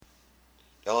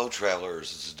Hello,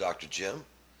 travelers. This is Dr. Jim.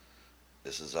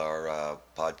 This is our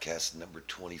podcast number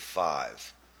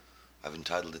 25. I've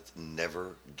entitled it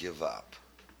Never Give Up.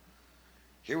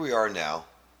 Here we are now,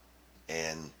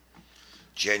 and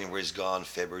January's gone,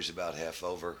 February's about half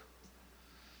over,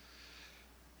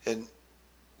 and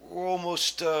we're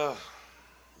almost,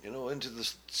 into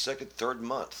the second, third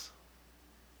month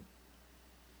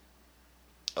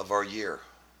of our year.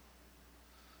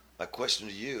 My question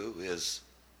to you is,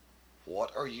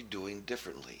 what are you doing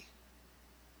differently?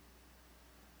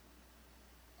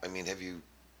 I mean, have you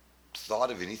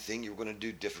thought of anything you were going to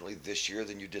do differently this year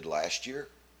than you did last year?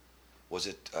 Was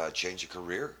it change a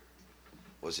career?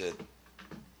 Was it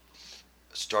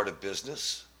start a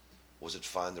business? Was it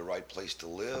find the right place to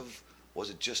live?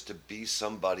 Was it just to be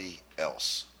somebody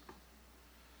else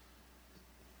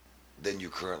than you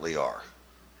currently are?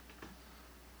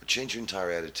 Or change your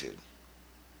entire attitude?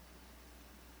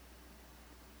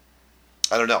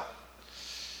 I don't know.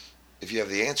 If you have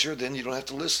the answer, then you don't have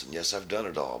to listen. Yes, I've done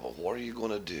it all, but what are you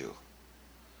going to do?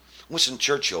 Winston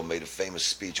Churchill made a famous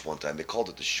speech one time. They called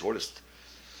it the shortest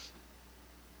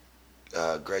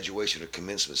graduation or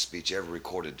commencement speech ever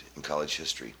recorded in college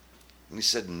history. And he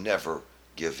said, never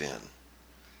give in.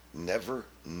 Never,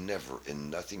 never, in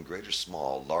nothing great or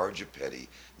small, large or petty,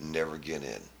 never give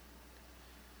in.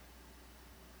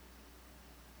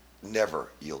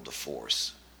 Never yield to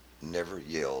force. Never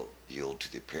yield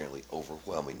to the apparently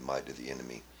overwhelming might of the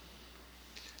enemy.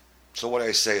 So why do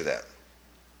I say that?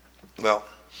 Well,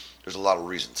 there's a lot of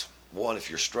reasons. One, if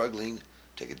you're struggling,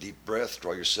 take a deep breath,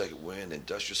 draw your second wind, and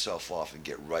dust yourself off and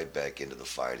get right back into the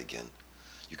fight again.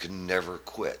 You can never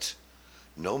quit.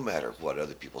 No matter what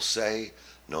other people say,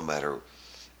 no matter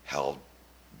how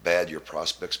bad your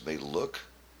prospects may look,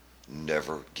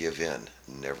 never give in,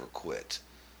 never quit.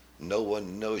 No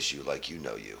one knows you like you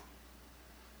know you.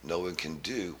 No one can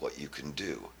do what you can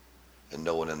do, and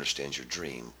no one understands your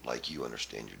dream like you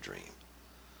understand your dream.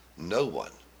 No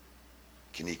one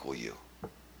can equal you.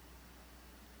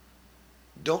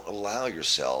 Don't allow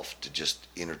yourself to just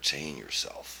entertain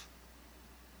yourself.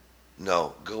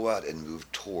 No, go out and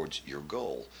move towards your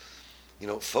goal.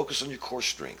 Focus on your core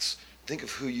strengths. Think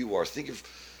of who you are. Think of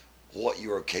what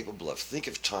you are capable of. Think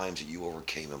of times that you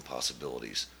overcame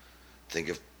impossibilities. Think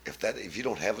of if you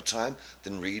don't have a time,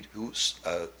 then read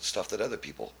stuff that other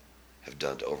people have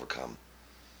done to overcome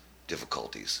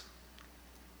difficulties.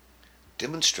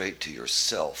 Demonstrate to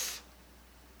yourself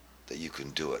that you can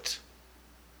do it.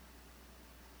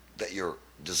 That your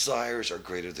desires are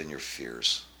greater than your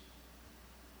fears.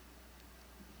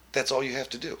 That's all you have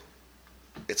to do.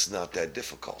 It's not that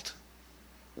difficult.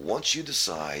 Once you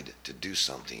decide to do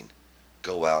something,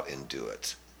 go out and do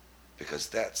it. Because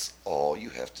that's all you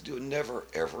have to do. Never,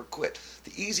 ever quit.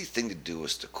 The easy thing to do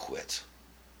is to quit.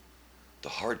 The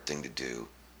hard thing to do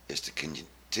is to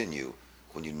continue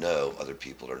when you know other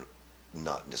people are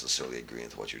not necessarily agreeing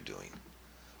with what you're doing.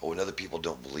 Or when other people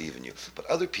don't believe in you. But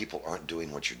other people aren't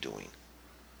doing what you're doing.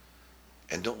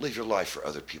 And don't live your life for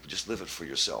other people. Just live it for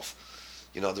yourself.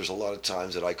 There's a lot of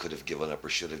times that I could have given up or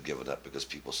should have given up because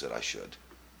people said I should.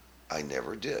 I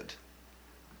never did.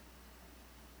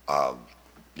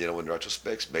 In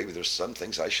retrospect, maybe there's some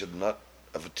things I should not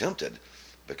have attempted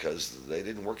because they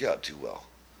didn't work out too well.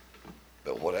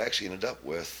 But what I actually ended up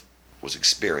with was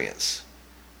experience.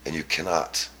 And you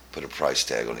cannot put a price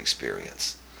tag on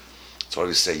experience. So I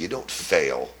always say you don't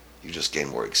fail, you just gain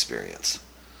more experience.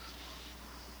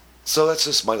 So that's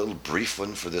just my little brief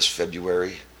one for this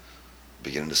February,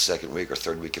 beginning the second week or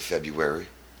third week of February.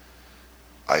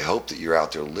 I hope that you're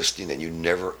out there listening and you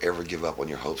never ever give up on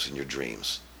your hopes and your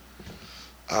dreams.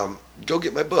 Go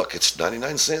get my book. It's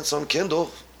 99 cents on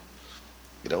Kindle.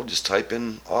 Just type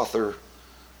in author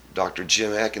Dr.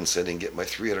 Jim Atkinson and get my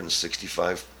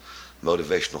 365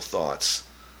 motivational thoughts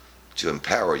to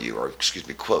empower you,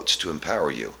 quotes to empower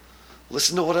you.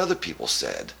 Listen to what other people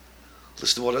said.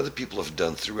 Listen to what other people have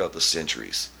done throughout the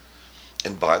centuries.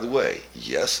 And by the way,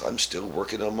 yes, I'm still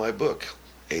working on my book,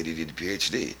 ADD to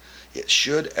PhD. It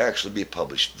should actually be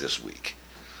published this week.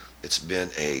 It's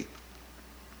been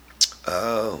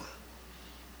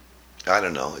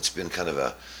it's been kind of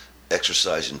a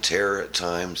exercise in terror at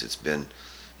times. It's been,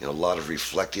 a lot of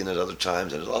reflecting at other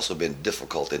times, and it's also been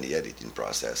difficult in the editing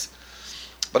process.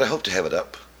 But I hope to have it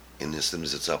up, and as soon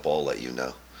as it's up, I'll let you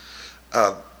know.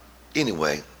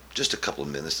 Anyway, just a couple of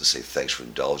minutes to say thanks for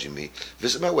indulging me.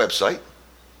 Visit my website,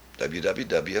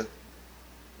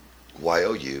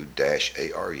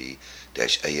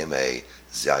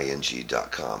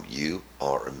 www.you-are-amazing.com. You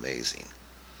are amazing.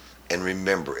 And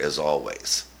remember, as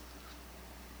always,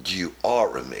 you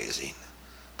are amazing.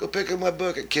 Go pick up my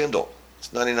book at Kindle.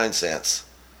 It's 99 cents.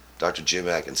 Dr. Jim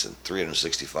Atkinson,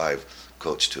 365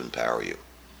 Coach to empower you.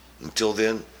 Until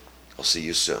then, I'll see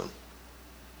you soon.